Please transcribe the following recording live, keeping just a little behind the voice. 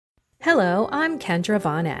Hello, I'm Kendra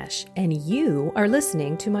Von Esch, and you are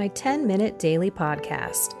listening to my 10-minute daily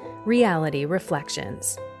podcast, Reality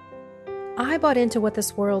Reflections. I bought into what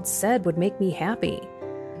this world said would make me happy.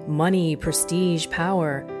 Money, prestige,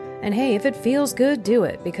 power. And hey, if it feels good, do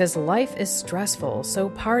it, because life is stressful, so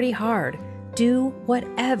party hard. Do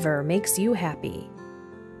whatever makes you happy.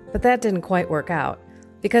 But that didn't quite work out,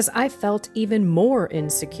 because I felt even more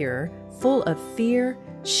insecure, full of fear,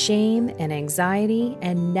 shame, and anxiety,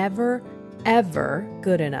 and never, ever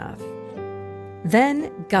good enough.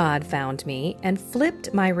 Then God found me and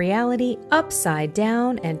flipped my reality upside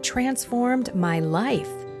down and transformed my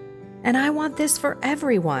life. And I want this for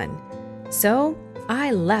everyone. So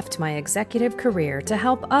I left my executive career to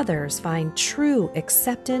help others find true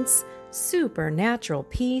acceptance, supernatural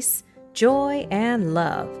peace, joy, and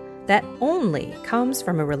love that only comes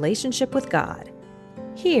from a relationship with God.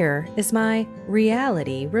 Here is my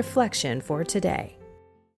reality reflection for today.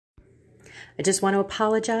 I just want to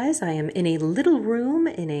apologize. I am in a little room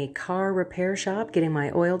in a car repair shop getting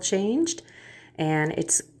my oil changed, and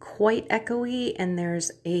it's quite echoey, and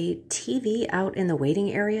there's a TV out in the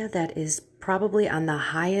waiting area that is probably on the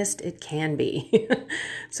highest it can be.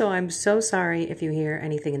 So I'm so sorry if you hear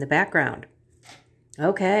anything in the background.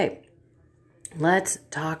 Okay, let's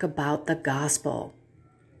talk about the gospel.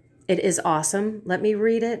 It is awesome. Let me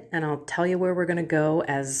read it, and I'll tell you where we're going to go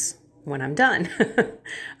when I'm done.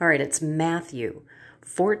 All right, it's Matthew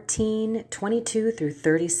 14:22 through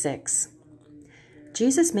 36.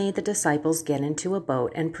 Jesus made the disciples get into a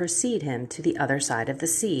boat and precede him to the other side of the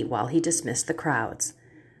sea while he dismissed the crowds.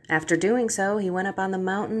 After doing so, he went up on the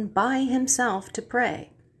mountain by himself to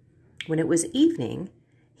pray. When it was evening,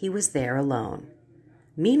 he was there alone.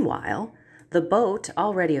 Meanwhile, the boat,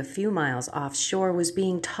 already a few miles offshore, was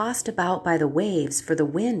being tossed about by the waves, for the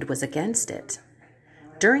wind was against it.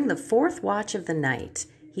 During the fourth watch of the night,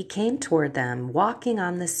 he came toward them, walking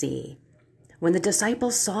on the sea. When the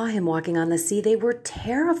disciples saw him walking on the sea, they were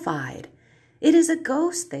terrified. "It is a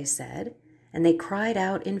ghost," they said, and they cried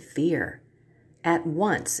out in fear. At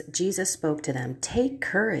once, Jesus spoke to them, "Take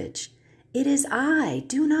courage. It is I.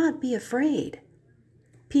 Do not be afraid."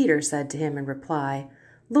 Peter said to him in reply,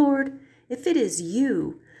 "Lord, if it is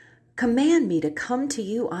you, command me to come to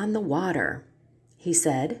you on the water." He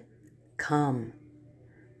said, "Come."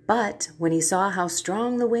 But when he saw how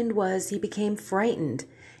strong the wind was, he became frightened,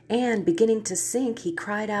 and beginning to sink, he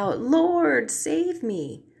cried out, "Lord, save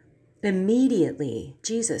me." Immediately,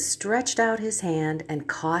 Jesus stretched out his hand and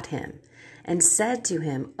caught him, and said to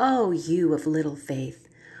him, "O you of little faith,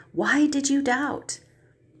 why did you doubt?"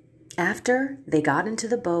 After they got into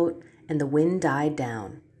the boat, and the wind died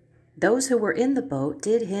down, those who were in the boat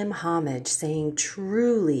did him homage, saying,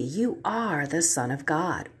 "Truly, you are the Son of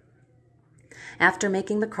God." After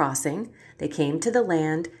making the crossing, they came to the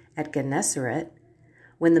land at Gennesaret.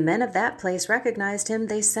 When the men of that place recognized him,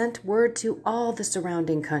 they sent word to all the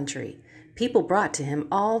surrounding country. People brought to him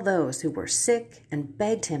all those who were sick and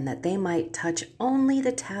begged him that they might touch only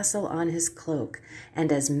the tassel on his cloak,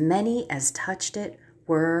 and as many as touched it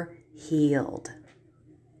were healed.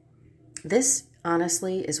 This,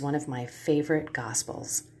 honestly, is one of my favorite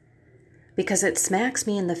gospels because it smacks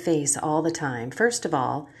me in the face all the time. First of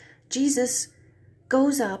all, Jesus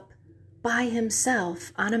goes up by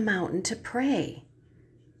himself on a mountain to pray.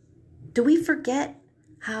 Do we forget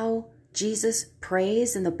how Jesus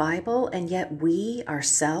prays in the Bible, and yet we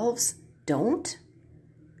ourselves don't?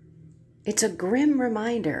 It's a grim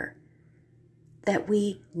reminder that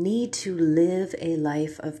we need to live a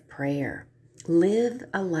life of prayer. Live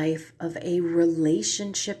a life of a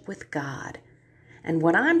relationship with God. And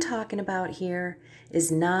what I'm talking about here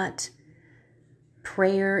is not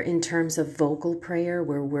prayer in terms of vocal prayer,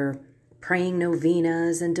 where we're praying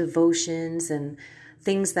novenas and devotions and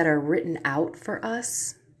things that are written out for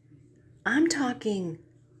us. I'm talking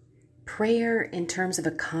prayer in terms of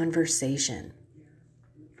a conversation.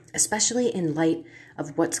 Especially in light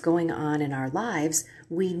of what's going on in our lives,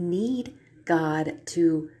 we need God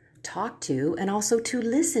to talk to and also to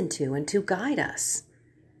listen to and to guide us.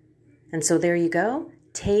 And so there you go.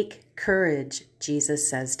 Take courage, Jesus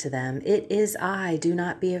says to them. "It is I. Do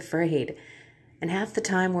not be afraid." And half the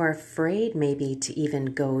time we're afraid maybe to even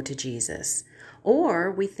go to Jesus.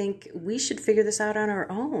 Or we think we should figure this out on our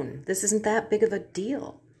own. This isn't that big of a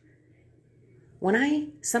deal. When I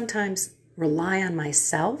sometimes rely on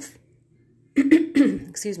myself,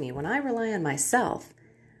 when I rely on myself,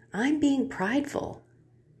 I'm being prideful.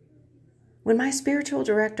 When my spiritual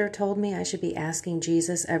director told me I should be asking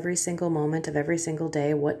Jesus every single moment of every single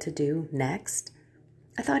day what to do next,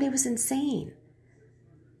 I thought he was insane.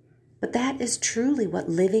 But that is truly what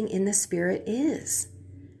living in the Spirit is.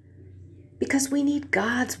 Because we need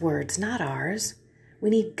God's words, not ours. We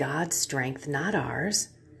need God's strength, not ours.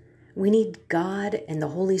 We need God and the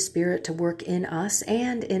Holy Spirit to work in us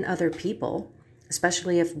and in other people,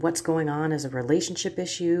 especially if what's going on is a relationship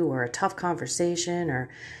issue or a tough conversation or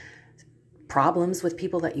problems with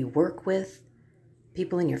people that you work with,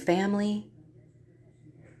 people in your family.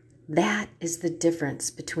 That is the difference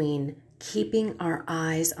between keeping our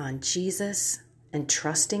eyes on Jesus and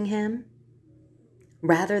trusting Him,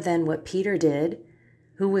 rather than what Peter did,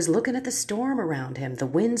 who was looking at the storm around him. The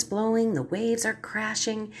wind's blowing, the waves are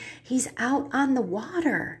crashing. He's out on the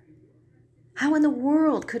water. How in the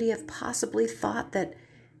world could he have possibly thought that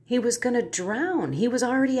he was going to drown? He was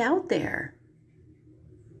already out there.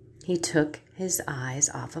 He took his eyes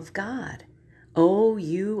off of God. "O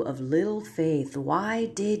you of little faith, why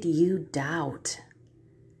did you doubt?"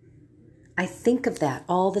 I think of that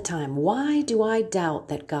all the time. Why do I doubt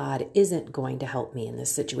that God isn't going to help me in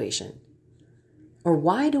this situation? Or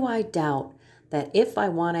why do I doubt that if I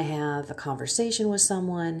want to have a conversation with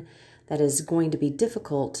someone that is going to be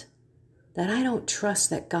difficult, that I don't trust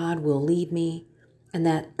that God will lead me and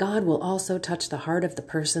that God will also touch the heart of the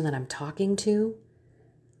person that I'm talking to?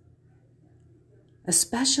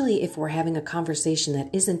 Especially if we're having a conversation that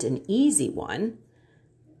isn't an easy one,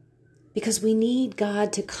 because we need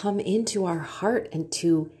God to come into our heart and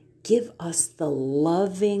to give us the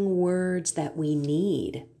loving words that we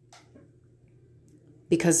need.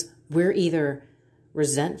 Because we're either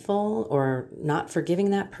resentful or not forgiving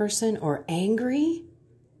that person or angry,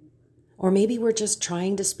 or maybe we're just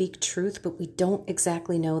trying to speak truth, but we don't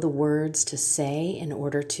exactly know the words to say in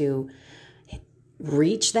order to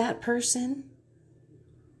reach that person.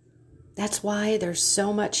 That's why there's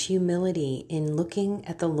so much humility in looking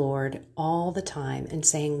at the Lord all the time and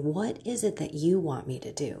saying, "What is it that you want me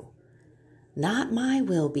to do? Not my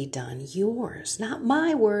will be done, yours. Not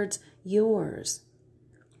my words, yours."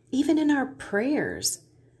 Even in our prayers,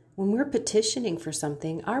 when we're petitioning for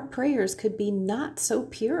something, our prayers could be not so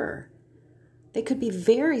pure. They could be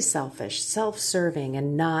very selfish, self-serving,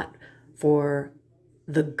 and not for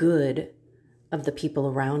the good of the people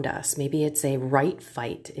around us. Maybe it's a right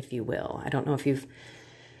fight, if you will. I don't know if you've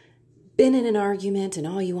been in an argument and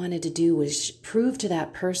all you wanted to do was prove to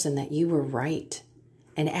that person that you were right.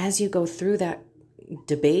 And as you go through that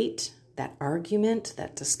debate, that argument,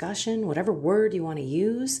 that discussion, whatever word you want to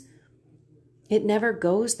use, it never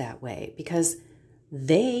goes that way because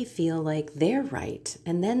they feel like they're right.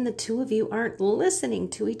 And then the two of you aren't listening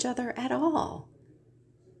to each other at all.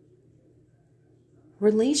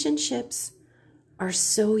 Relationships are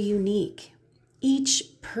so unique.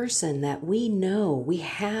 Each person that we know, we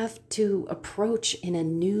have to approach in a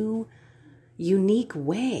new, unique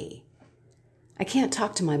way. I can't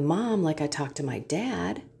talk to my mom like I talk to my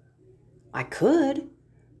dad. I could,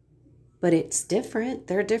 but it's different.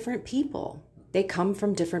 They're different people. They come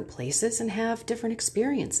from different places and have different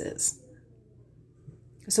experiences.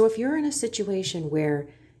 So if you're in a situation where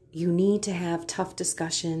you need to have tough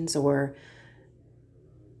discussions or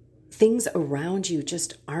things around you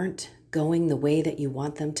just aren't going the way that you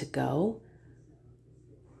want them to go,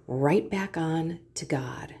 right back on to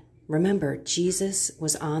God. Remember, Jesus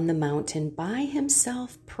was on the mountain by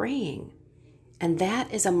himself praying, and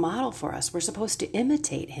that is a model for us. We're supposed to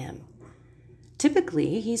imitate him.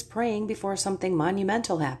 Typically, he's praying before something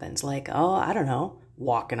monumental happens, like, I don't know,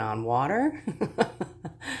 walking on water.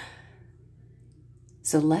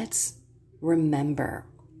 So let's remember,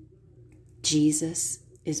 Jesus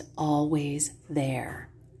is always there.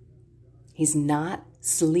 He's not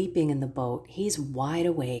sleeping in the boat. He's wide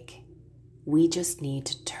awake. We just need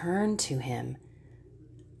to turn to him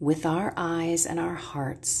with our eyes and our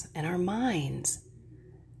hearts and our minds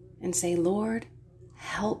and say, "Lord,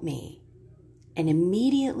 help me." And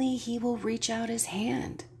immediately he will reach out his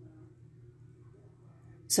hand.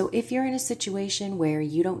 So if you're in a situation where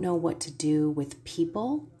you don't know what to do with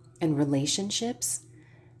people and relationships,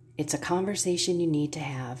 it's a conversation you need to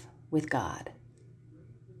have with God.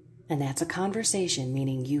 And that's a conversation,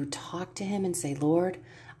 meaning you talk to him and say, "Lord,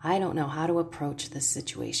 I don't know how to approach this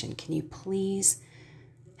situation. Can you please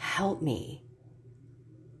help me?"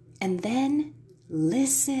 And then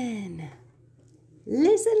listen.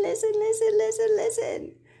 Listen.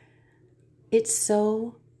 It's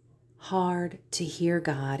so hard to hear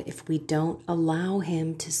God if we don't allow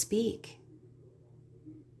him to speak.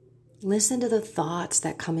 Listen to the thoughts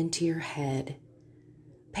that come into your head.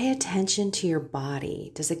 Pay attention to your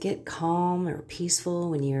body. Does it get calm or peaceful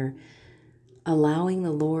when you're allowing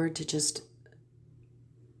the Lord to just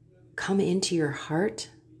come into your heart?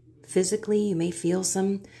 Physically, you may feel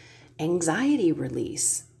some anxiety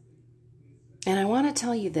release. And I want to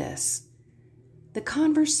tell you this. the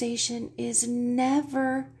conversation is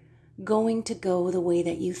never going to go the way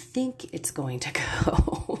that you think it's going to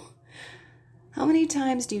go. How many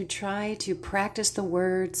times do you try to practice the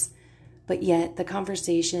words, but yet the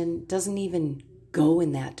conversation doesn't even go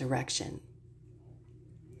in that direction?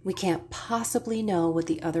 We can't possibly know what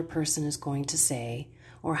the other person is going to say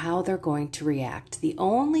or how they're going to react. The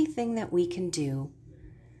only thing that we can do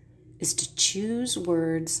is to choose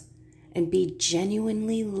words and be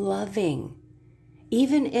genuinely loving,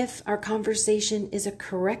 even if our conversation is a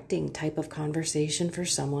correcting type of conversation for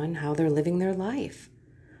someone, how they're living their life,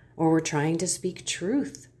 or we're trying to speak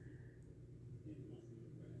truth.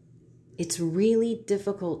 It's really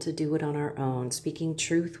difficult to do it on our own, speaking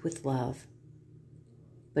truth with love.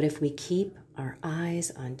 But if we keep our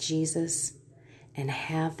eyes on Jesus and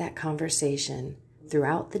have that conversation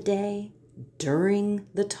throughout the day, during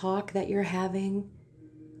the talk that you're having,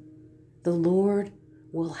 the Lord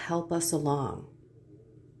will help us along.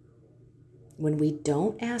 When we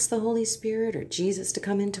don't ask the Holy Spirit or Jesus to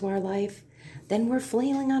come into our life, then we're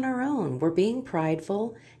flailing on our own. We're being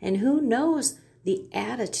prideful, and who knows the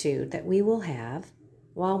attitude that we will have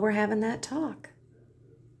while we're having that talk.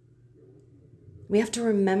 We have to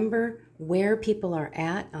remember where people are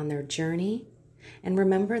at on their journey, and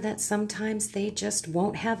remember that sometimes they just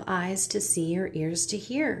won't have eyes to see or ears to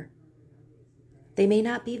hear. They may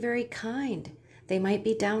not be very kind. They might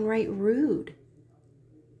be downright rude.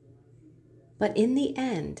 But in the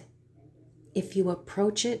end, if you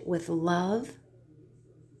approach it with love,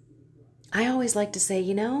 I always like to say,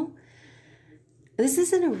 this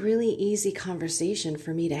isn't a really easy conversation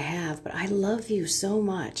for me to have, but I love you so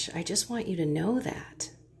much. I just want you to know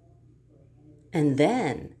that. And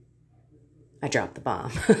then I drop the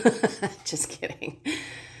bomb. Just kidding.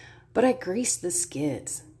 But I grease the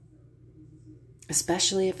skids,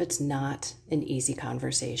 especially if it's not an easy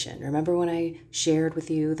conversation. Remember when I shared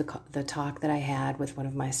with you the talk that I had with one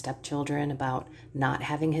of my stepchildren about not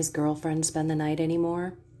having his girlfriend spend the night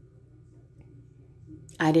anymore?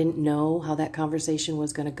 I didn't know how that conversation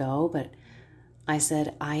was going to go, but I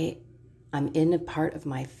said, I'm in a part of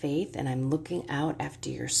my faith and I'm looking out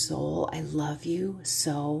after your soul. I love you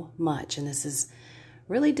so much. And this is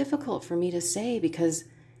really difficult for me to say because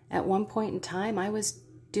at one point in time I was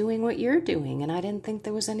doing what you're doing and I didn't think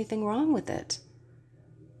there was anything wrong with it.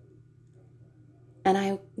 And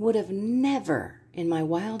I would have never in my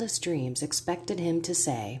wildest dreams expected him to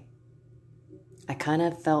say, I kind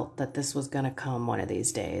of felt that this was going to come one of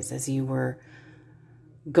these days as you were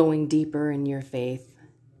going deeper in your faith.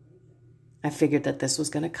 I figured that this was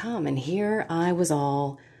going to come. And here I was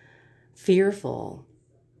all fearful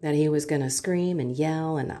that he was going to scream and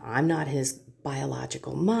yell, and I'm not his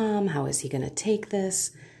biological mom. How is he going to take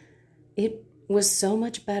this? It was so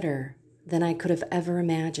much better than I could have ever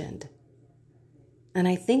imagined. And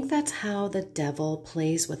I think that's how the devil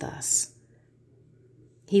plays with us.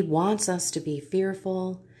 He wants us to be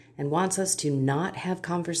fearful and wants us to not have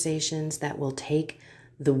conversations that will take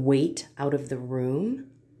the weight out of the room.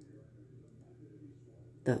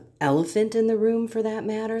 The elephant in the room, for that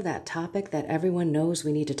matter, that topic that everyone knows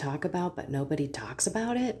we need to talk about, but nobody talks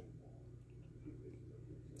about it.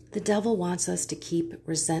 The devil wants us to keep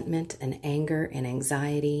resentment and anger and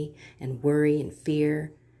anxiety and worry and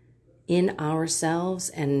fear in ourselves,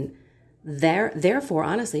 and therefore,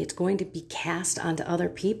 honestly, it's going to be cast onto other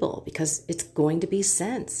people because it's going to be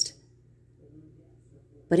sensed.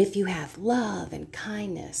 But if you have love and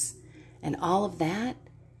kindness and all of that,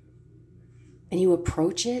 and you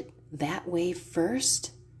approach it that way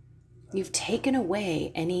first, you've taken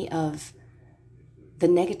away any of the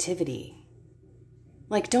negativity.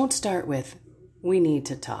 Like, don't start with, we need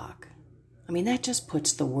to talk. I mean, that just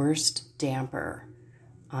puts the worst damper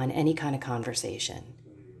on any kind of conversation.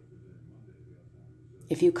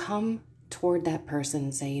 If you come toward that person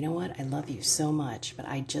and say, you know what, I love you so much, but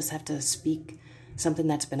I just have to speak something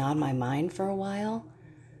that's been on my mind for a while,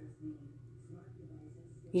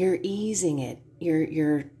 you're easing it.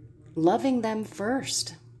 You're loving them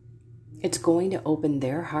first. It's going to open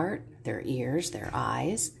their heart, their ears, their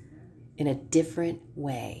eyes in a different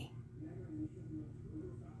way.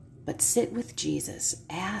 But sit with Jesus.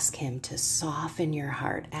 Ask him to soften your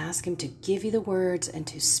heart. Ask him to give you the words and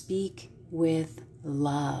to speak with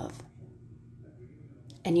love.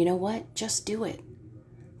 And you know what? Just do it.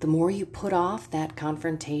 The more you put off that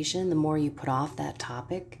confrontation, the more you put off that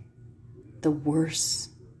topic, the worse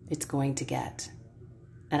it's going to get.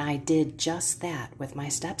 And I did just that with my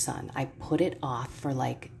stepson. I put it off for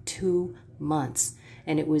like 2 months,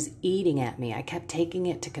 and it was eating at me. I kept taking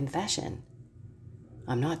it to confession.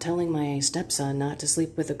 I'm not telling my stepson not to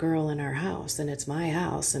sleep with a girl in our house, and it's my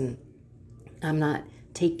house, and I'm not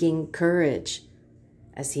taking courage.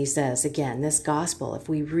 As he says, again, this gospel, if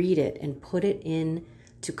we read it and put it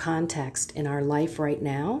into context in our life right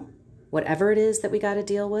now, whatever it is that we got to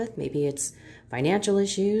deal with, maybe it's financial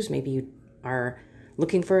issues, maybe you are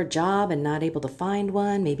looking for a job and not able to find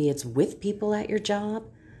one, maybe it's with people at your job,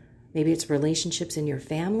 maybe it's relationships in your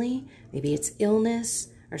family, maybe it's illness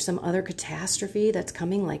or some other catastrophe that's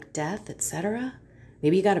coming like death, etc.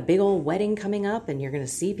 Maybe you got a big old wedding coming up and you're going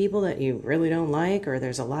to see people that you really don't like, or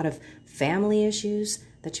there's a lot of family issues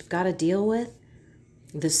that you've got to deal with.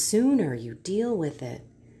 The sooner you deal with it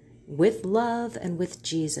with love and with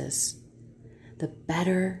Jesus, the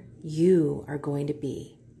better you are going to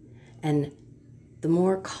be. And the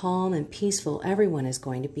more calm and peaceful everyone is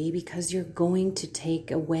going to be, because you're going to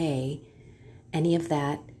take away any of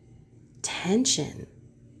that tension.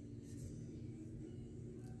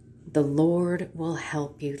 The Lord will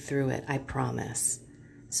help you through it, I promise.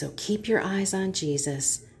 So keep your eyes on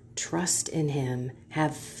Jesus, trust in him,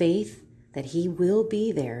 have faith that he will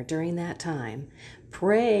be there during that time.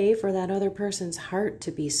 Pray for that other person's heart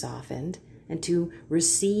to be softened and to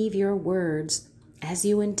receive your words as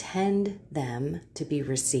you intend them to be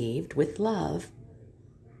received, with love.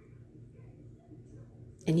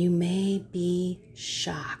 And you may be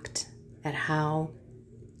shocked at how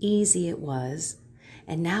easy it was.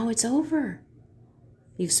 And now it's over.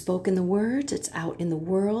 You've spoken the words, it's out in the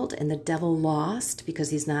world, and the devil lost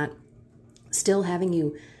because he's not still having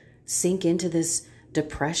you sink into this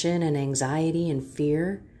depression and anxiety and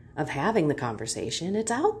fear of having the conversation.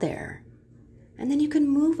 It's out there. And then you can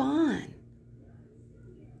move on.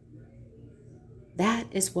 That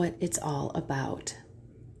is what it's all about.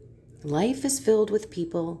 Life is filled with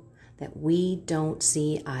people that we don't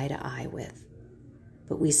see eye to eye with.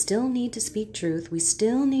 But we still need to speak truth. We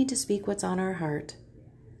still need to speak what's on our heart.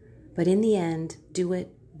 But in the end, do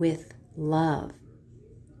it with love.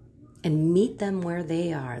 And meet them where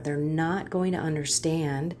they are. They're not going to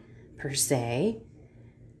understand, per se,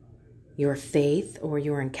 your faith or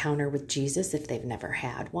your encounter with Jesus if they've never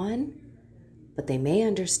had one. But they may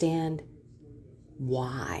understand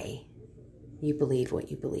why you believe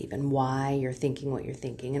what you believe, and why you're thinking what you're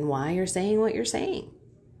thinking, and why you're saying what you're saying.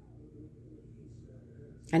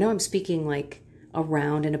 I know I'm speaking like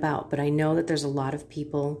around and about, but I know that there's a lot of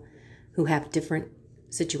people who have different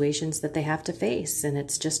situations that they have to face. And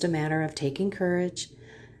it's just a matter of taking courage,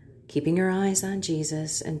 keeping your eyes on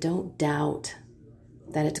Jesus, and don't doubt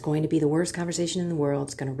that it's going to be the worst conversation in the world.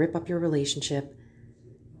 It's going to rip up your relationship.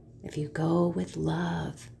 If you go with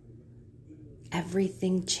love,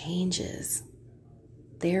 everything changes.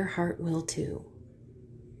 Their heart will too.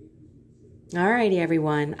 Alrighty,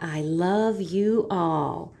 everyone. I love you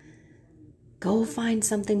all. Go find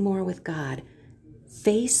something more with God.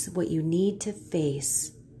 Face what you need to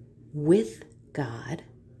face with God,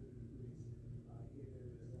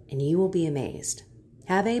 and you will be amazed.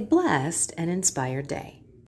 Have a blessed and inspired day.